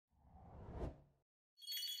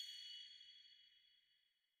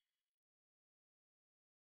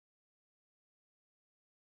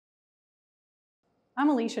I'm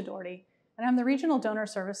Alicia Doherty, and I'm the Regional Donor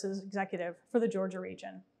Services Executive for the Georgia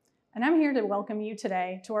region. And I'm here to welcome you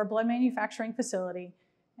today to our blood manufacturing facility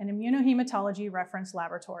and Immunohematology Reference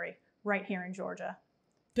Laboratory right here in Georgia.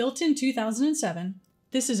 Built in 2007,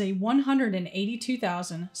 this is a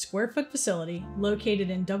 182,000 square foot facility located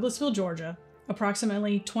in Douglasville, Georgia,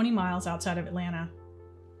 approximately 20 miles outside of Atlanta.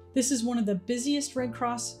 This is one of the busiest Red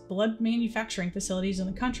Cross blood manufacturing facilities in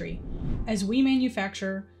the country, as we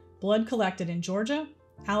manufacture blood collected in Georgia,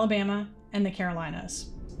 Alabama, and the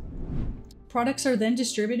Carolinas. Products are then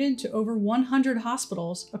distributed to over 100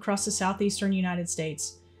 hospitals across the Southeastern United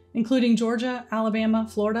States, including Georgia, Alabama,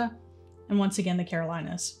 Florida, and once again the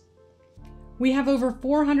Carolinas. We have over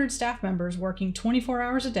 400 staff members working 24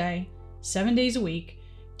 hours a day, 7 days a week,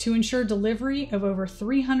 to ensure delivery of over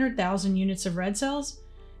 300,000 units of red cells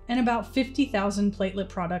and about 50,000 platelet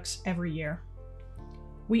products every year.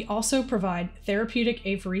 We also provide therapeutic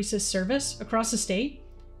apheresis service across the state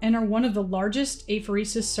and are one of the largest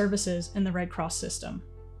apheresis services in the Red Cross system.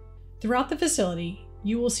 Throughout the facility,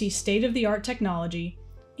 you will see state-of-the-art technology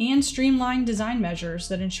and streamlined design measures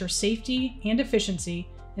that ensure safety and efficiency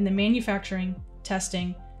in the manufacturing,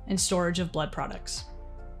 testing, and storage of blood products.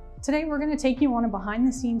 Today, we're going to take you on a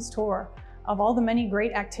behind-the-scenes tour of all the many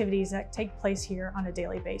great activities that take place here on a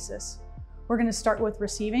daily basis. We're going to start with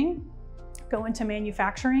receiving, go into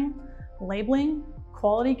manufacturing, labeling,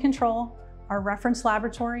 quality control, our reference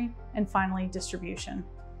laboratory, and finally distribution.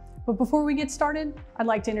 But before we get started, I'd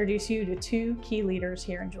like to introduce you to two key leaders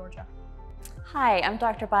here in Georgia. Hi, I'm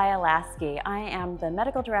Dr. Baya Lasky. I am the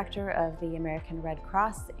Medical Director of the American Red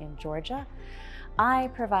Cross in Georgia. I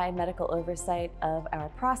provide medical oversight of our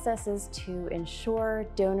processes to ensure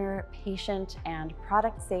donor, patient, and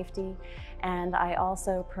product safety, and I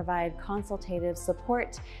also provide consultative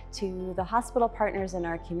support to the hospital partners in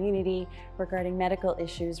our community regarding medical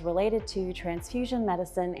issues related to transfusion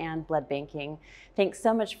medicine and blood banking. Thanks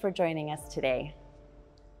so much for joining us today.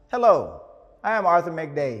 Hello, I am Arthur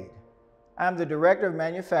McDade. I'm the Director of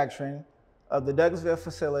Manufacturing of the Douglasville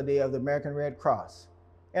facility of the American Red Cross.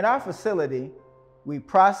 In our facility, we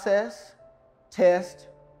process, test,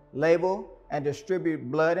 label, and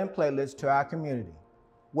distribute blood and platelets to our community.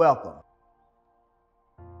 Welcome.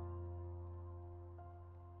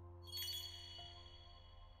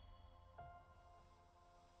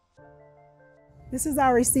 This is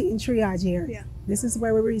our receipt and triage area. This is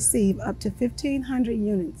where we receive up to 1,500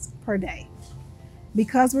 units per day.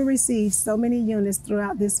 Because we receive so many units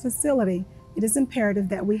throughout this facility, it is imperative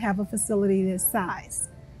that we have a facility this size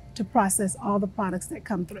to process all the products that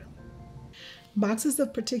come through. Boxes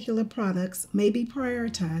of particular products may be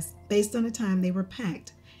prioritized based on the time they were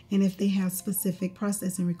packed and if they have specific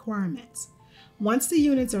processing requirements. Once the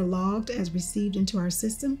units are logged as received into our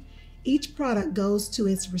system, each product goes to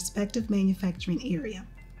its respective manufacturing area.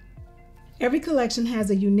 Every collection has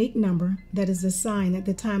a unique number that is assigned at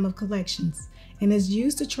the time of collections and is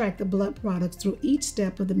used to track the blood products through each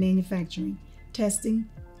step of the manufacturing, testing,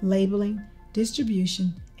 labeling,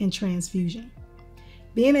 distribution, and transfusion.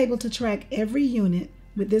 Being able to track every unit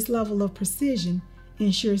with this level of precision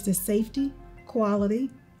ensures the safety, quality,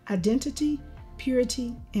 identity,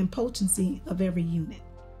 purity, and potency of every unit.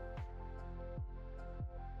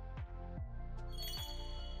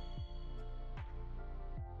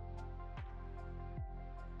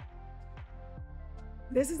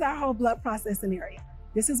 This is our whole blood processing area.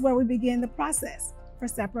 This is where we begin the process for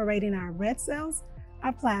separating our red cells,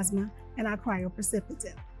 our plasma, and our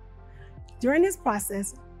cryoprecipitate. During this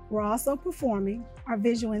process, we're also performing our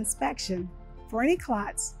visual inspection for any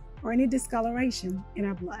clots or any discoloration in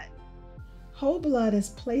our blood. Whole blood is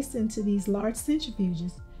placed into these large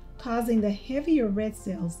centrifuges, causing the heavier red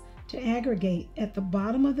cells to aggregate at the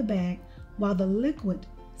bottom of the bag while the liquid,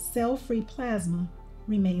 cell-free plasma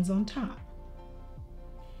remains on top.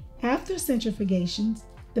 After centrifugations,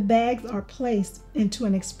 the bags are placed into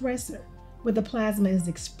an expressor where the plasma is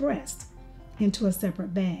expressed into a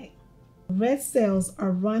separate bag. Red cells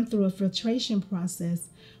are run through a filtration process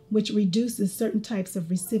which reduces certain types of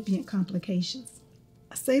recipient complications.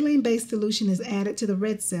 A saline-based solution is added to the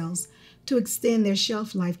red cells to extend their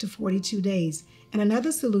shelf life to 42 days, and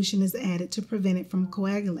another solution is added to prevent it from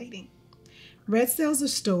coagulating. Red cells are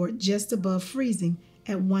stored just above freezing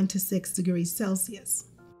at 1 to 6 degrees Celsius.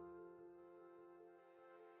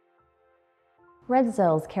 Red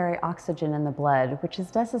cells carry oxygen in the blood, which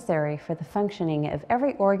is necessary for the functioning of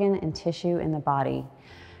every organ and tissue in the body.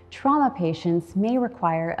 Trauma patients may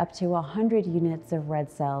require up to 100 units of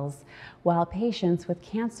red cells, while patients with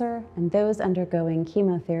cancer and those undergoing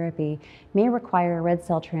chemotherapy may require red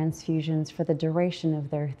cell transfusions for the duration of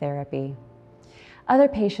their therapy. Other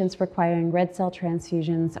patients requiring red cell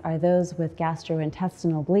transfusions are those with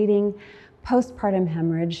gastrointestinal bleeding, postpartum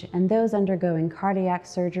hemorrhage, and those undergoing cardiac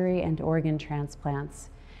surgery and organ transplants.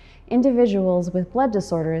 Individuals with blood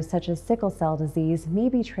disorders such as sickle cell disease may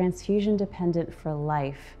be transfusion dependent for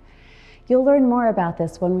life. You'll learn more about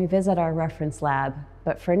this when we visit our reference lab,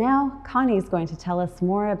 but for now, Connie is going to tell us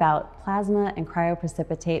more about plasma and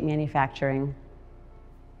cryoprecipitate manufacturing.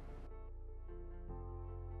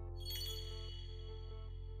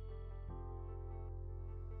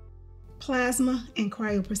 Plasma and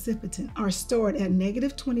cryoprecipitant are stored at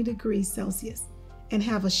 -20 degrees Celsius and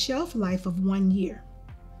have a shelf life of 1 year.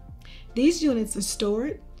 These units are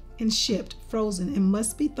stored and shipped frozen and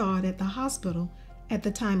must be thawed at the hospital at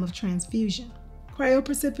the time of transfusion.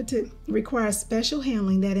 Cryoprecipitant requires special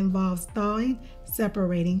handling that involves thawing,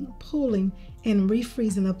 separating, pooling, and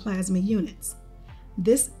refreezing of plasma units.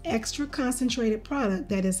 This extra concentrated product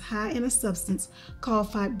that is high in a substance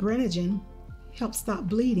called fibrinogen helps stop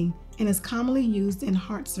bleeding and is commonly used in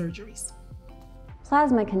heart surgeries.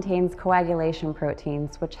 Plasma contains coagulation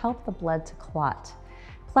proteins which help the blood to clot.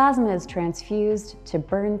 Plasma is transfused to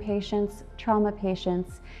burn patients, trauma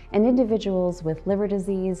patients, and individuals with liver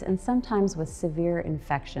disease and sometimes with severe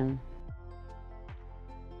infection.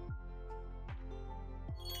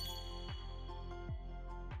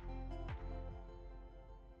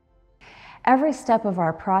 Every step of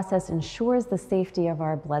our process ensures the safety of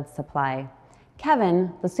our blood supply.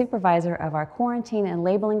 Kevin, the supervisor of our quarantine and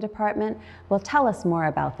labeling department, will tell us more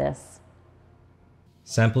about this.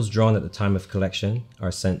 Samples drawn at the time of collection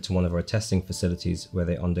are sent to one of our testing facilities where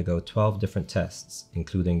they undergo 12 different tests,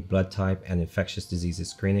 including blood type and infectious diseases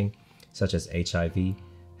screening, such as HIV,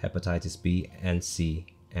 hepatitis B and C,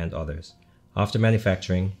 and others. After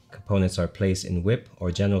manufacturing, components are placed in WIP or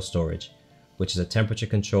general storage, which is a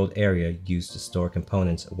temperature-controlled area used to store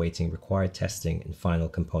components awaiting required testing and final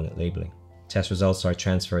component labeling. Test results are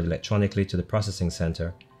transferred electronically to the processing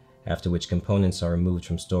center, after which components are removed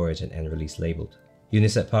from storage and release labeled.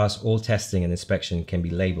 Units that pass all testing and inspection can be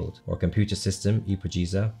labeled. Our computer system,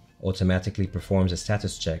 eProgesa, automatically performs a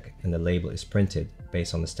status check and the label is printed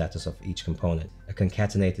based on the status of each component. A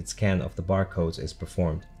concatenated scan of the barcodes is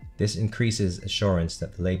performed. This increases assurance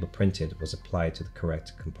that the label printed was applied to the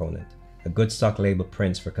correct component. A good stock label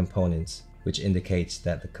prints for components, which indicates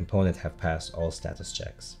that the component have passed all status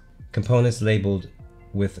checks. Components labeled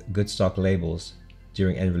with good stock labels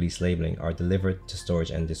during end release labeling are delivered to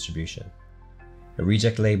storage and distribution. A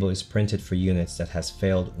reject label is printed for units that has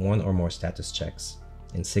failed one or more status checks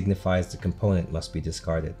and signifies the component must be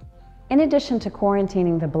discarded. In addition to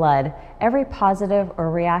quarantining the blood, every positive or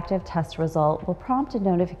reactive test result will prompt a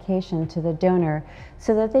notification to the donor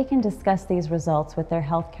so that they can discuss these results with their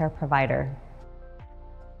healthcare provider.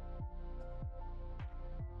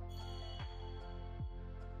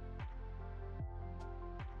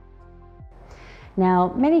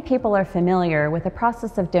 Now, many people are familiar with the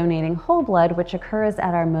process of donating whole blood, which occurs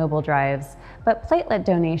at our mobile drives, but platelet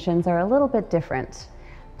donations are a little bit different.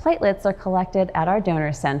 Platelets are collected at our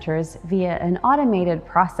donor centers via an automated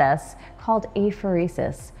process called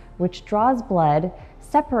apheresis, which draws blood,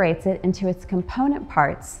 separates it into its component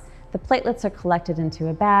parts. The platelets are collected into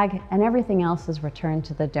a bag, and everything else is returned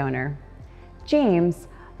to the donor. James,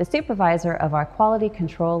 the supervisor of our quality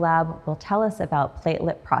control lab, will tell us about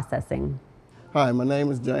platelet processing. Hi, my name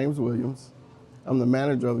is James Williams. I'm the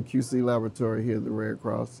manager of the QC laboratory here at the Red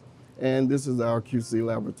Cross, and this is our QC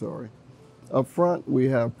laboratory. Up front, we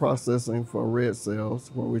have processing for red cells,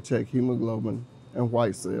 where we check hemoglobin and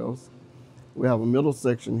white cells. We have a middle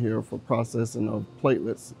section here for processing of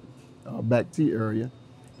platelets, back T area,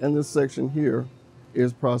 and this section here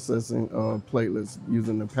is processing of platelets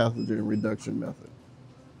using the pathogen reduction method.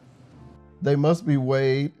 They must be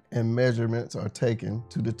weighed and measurements are taken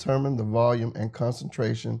to determine the volume and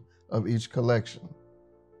concentration of each collection.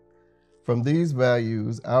 From these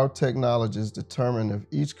values, our technologists determine if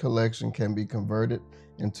each collection can be converted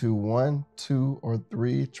into 1, 2, or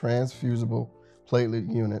 3 transfusible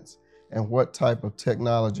platelet units and what type of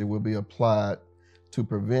technology will be applied to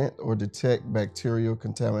prevent or detect bacterial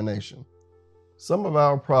contamination. Some of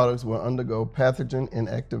our products will undergo pathogen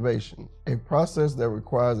inactivation, a process that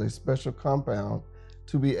requires a special compound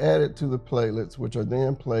to be added to the platelets, which are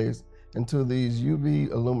then placed into these UV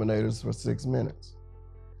illuminators for 6 minutes.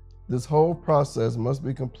 This whole process must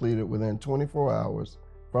be completed within 24 hours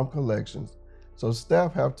from collections, so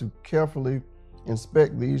staff have to carefully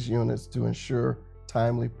inspect these units to ensure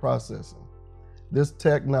timely processing. This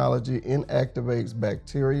technology inactivates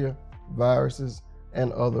bacteria, viruses,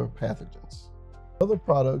 and other pathogens. Other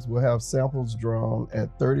products will have samples drawn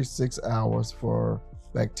at 36 hours for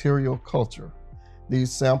bacterial culture.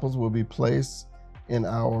 These samples will be placed in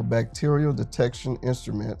our bacterial detection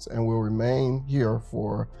instruments and will remain here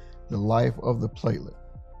for the life of the platelet.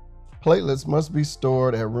 Platelets must be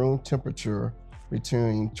stored at room temperature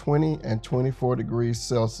between 20 and 24 degrees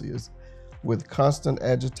Celsius with constant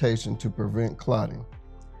agitation to prevent clotting.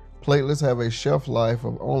 Platelets have a shelf life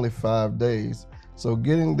of only 5 days, so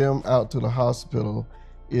getting them out to the hospital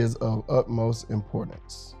is of utmost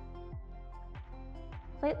importance.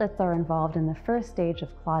 Platelets are involved in the first stage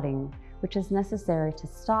of clotting, which is necessary to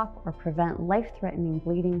stop or prevent life-threatening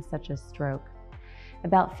bleeding such as stroke.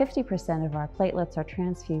 About 50% of our platelets are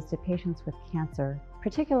transfused to patients with cancer,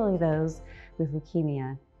 particularly those with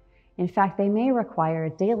leukemia. In fact, they may require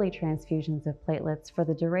daily transfusions of platelets for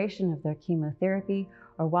the duration of their chemotherapy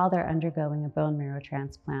or while they're undergoing a bone marrow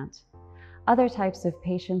transplant. Other types of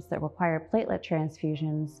patients that require platelet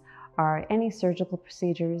transfusions are any surgical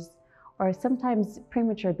procedures, or sometimes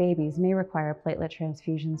premature babies may require platelet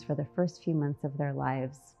transfusions for the first few months of their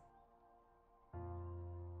lives.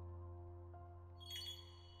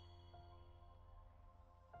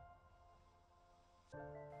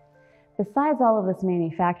 Besides all of this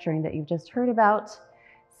manufacturing that you've just heard about,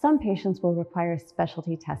 some patients will require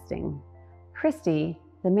specialty testing. Christy,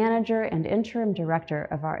 the manager and interim director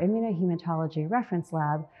of our Immunohematology reference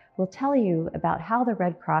lab, will tell you about how the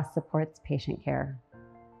Red Cross supports patient care.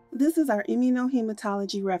 This is our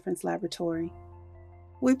Immunohematology reference laboratory.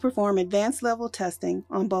 We perform advanced level testing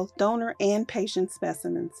on both donor and patient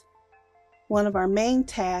specimens. One of our main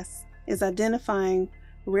tasks is identifying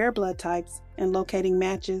rare blood types and locating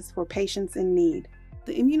matches for patients in need.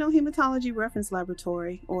 The Immunohematology Reference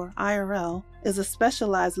Laboratory, or IRL, is a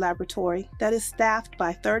specialized laboratory that is staffed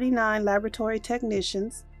by 39 laboratory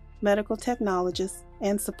technicians, medical technologists,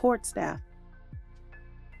 and support staff.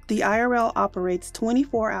 The IRL operates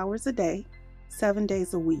 24 hours a day, 7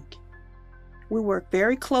 days a week. We work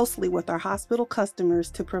very closely with our hospital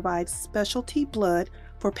customers to provide specialty blood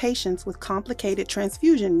for patients with complicated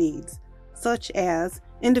transfusion needs, such as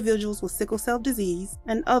individuals with sickle cell disease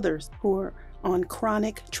and others who are on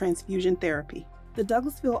chronic transfusion therapy. The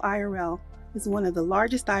Douglasville IRL is one of the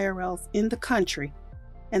largest IRLs in the country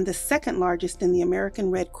and the second largest in the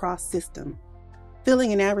American Red Cross system,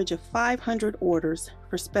 filling an average of 500 orders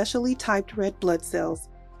for specially typed red blood cells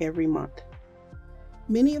every month.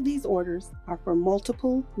 Many of these orders are for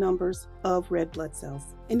multiple numbers of red blood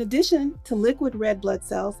cells. In addition to liquid red blood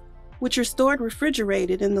cells, which are stored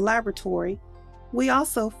refrigerated in the laboratory, we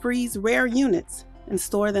also freeze rare units and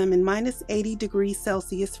store them in -80 degrees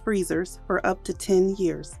Celsius freezers for up to 10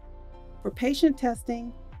 years. For patient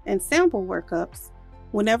testing and sample workups,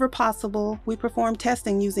 whenever possible, we perform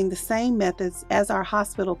testing using the same methods as our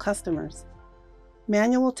hospital customers.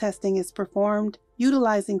 Manual testing is performed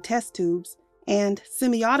utilizing test tubes, and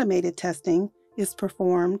semi-automated testing is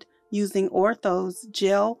performed using Ortho's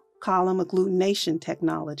gel column agglutination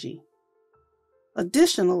technology.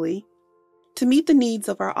 Additionally, to meet the needs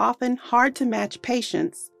of our often hard-to-match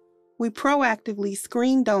patients, we proactively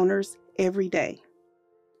screen donors every day.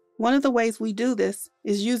 One of the ways we do this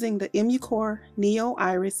is using the Immucor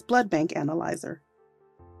Neo-Iris Blood Bank Analyzer.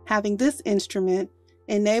 Having this instrument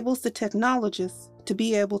enables the technologists to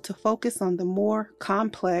be able to focus on the more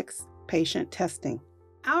complex patient testing.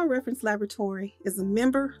 Our reference laboratory is a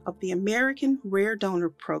member of the American Rare Donor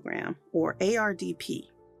Program, or ARDP.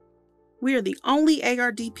 We are the only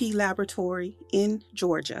ARDP laboratory in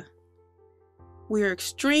Georgia. We are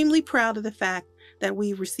extremely proud of the fact that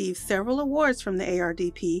we've received several awards from the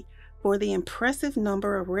ARDP for the impressive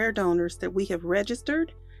number of rare donors that we have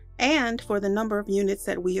registered and for the number of units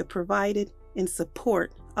that we have provided in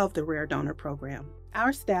support of the Rare Donor Program.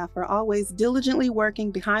 Our staff are always diligently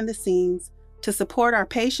working behind the scenes to support our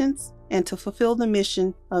patients and to fulfill the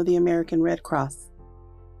mission of the American Red Cross.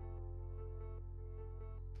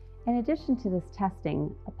 In addition to this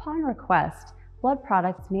testing, upon request, blood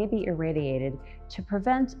products may be irradiated to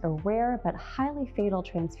prevent a rare but highly fatal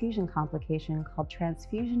transfusion complication called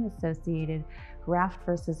transfusion-associated graft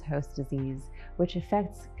versus host disease, which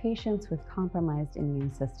affects patients with compromised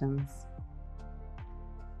immune systems.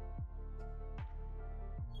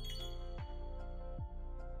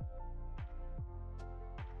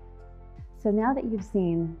 So now that you've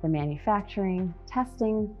seen the manufacturing,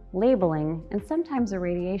 testing, labeling, and sometimes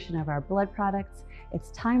irradiation of our blood products, it's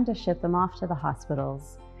time to ship them off to the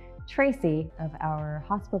hospitals. Tracy of our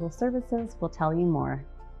hospital services will tell you more.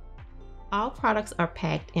 All products are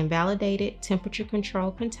packed in validated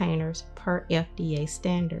temperature-controlled containers per FDA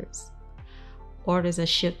standards. Orders are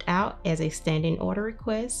shipped out as a standing order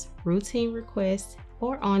request, routine request,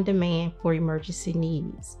 or on demand for emergency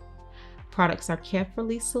needs. Products are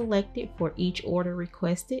carefully selected for each order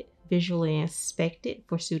requested, visually inspected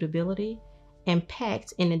for suitability, and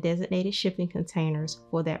packed in the designated shipping containers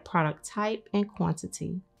for that product type and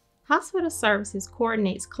quantity. Hospital Services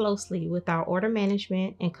coordinates closely with our order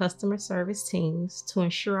management and customer service teams to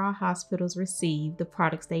ensure our hospitals receive the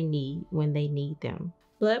products they need when they need them.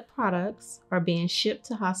 Blood products are being shipped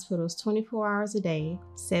to hospitals 24 hours a day,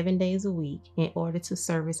 7 days a week in order to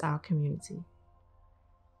service our community.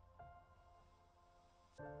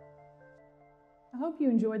 I hope you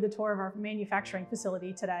enjoyed the tour of our manufacturing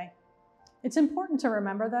facility today. It's important to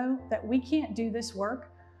remember, though, that we can't do this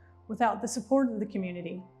work without the support of the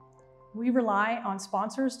community. We rely on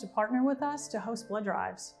sponsors to partner with us to host blood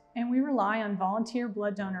drives, and we rely on volunteer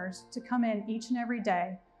blood donors to come in each and every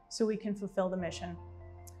day so we can fulfill the mission.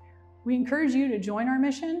 We encourage you to join our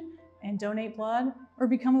mission and donate blood or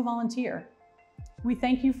become a volunteer. We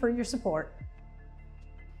thank you for your support.